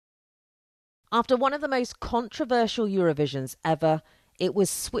After one of the most controversial Eurovisions ever, it was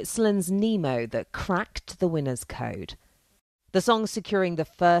Switzerland's Nemo that cracked the winner's code. The song securing the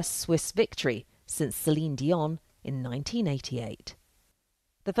first Swiss victory since Celine Dion in 1988.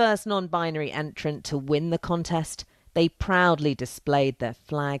 The first non-binary entrant to win the contest, they proudly displayed their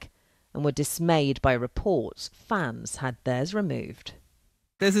flag and were dismayed by reports fans had theirs removed.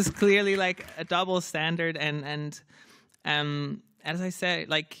 This is clearly like a double standard, and as I said,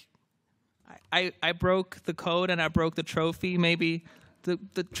 like I broke the code and I broke the trophy. Maybe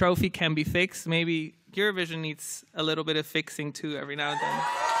the trophy can be fixed. Maybe Eurovision needs a little bit of fixing too every now and then.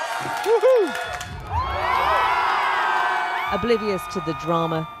 Oblivious to the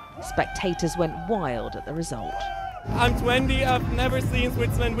drama, spectators went wild at the result. I'm 20, I've never seen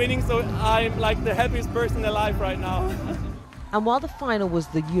Switzerland winning, so I'm like the happiest person alive right now. And while the final was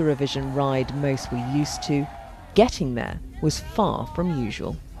the Eurovision ride most were used to, getting there was far from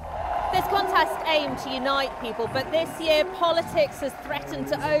usual. This contest aimed to unite people, but this year politics has threatened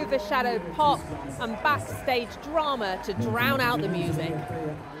to overshadow pop and backstage drama to drown out the music.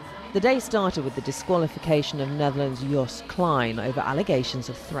 The day started with the disqualification of Netherlands' Jos Klein over allegations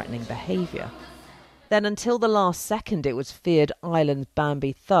of threatening behaviour. Then until the last second it was feared Ireland's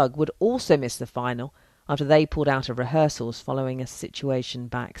Bambi Thug would also miss the final after they pulled out of rehearsals following a situation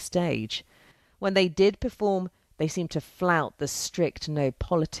backstage. When they did perform, they seemed to flout the strict no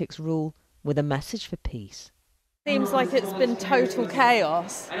politics rule with a message for peace. Seems like it's been total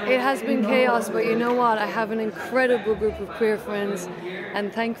chaos. It has been chaos, but you know what? I have an incredible group of queer friends,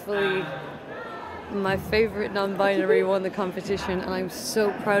 and thankfully my favourite non-binary won the competition, and I'm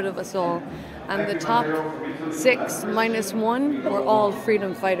so proud of us all. And the top 6 minus 1 were all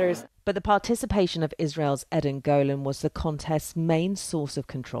freedom fighters. But the participation of Israel's Eden Golan was the contest's main source of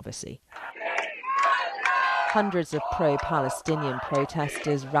controversy. Hundreds of pro-Palestinian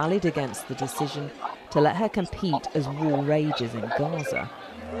protesters rallied against the decision to let her compete as war rages in Gaza.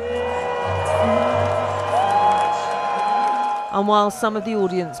 And while some of the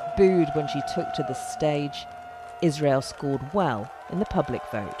audience booed when she took to the stage, Israel scored well in the public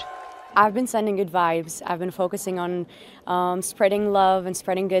vote. I've been sending good vibes. I've been focusing on spreading love and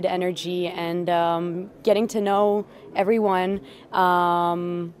spreading good energy and getting to know everyone.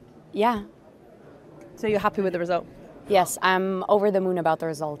 Yeah. So you're happy with the result? Yes, I'm over the moon about the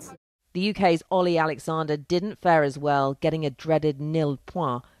results. The UK's Olly Alexander didn't fare as well, getting a dreaded nil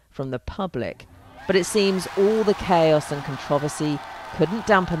point from the public. But it seems all the chaos and controversy couldn't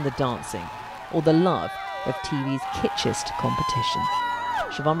dampen the dancing or the love of TV's kitschest competition.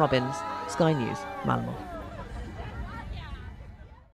 Siobhan Robbins, Sky News, Malmo.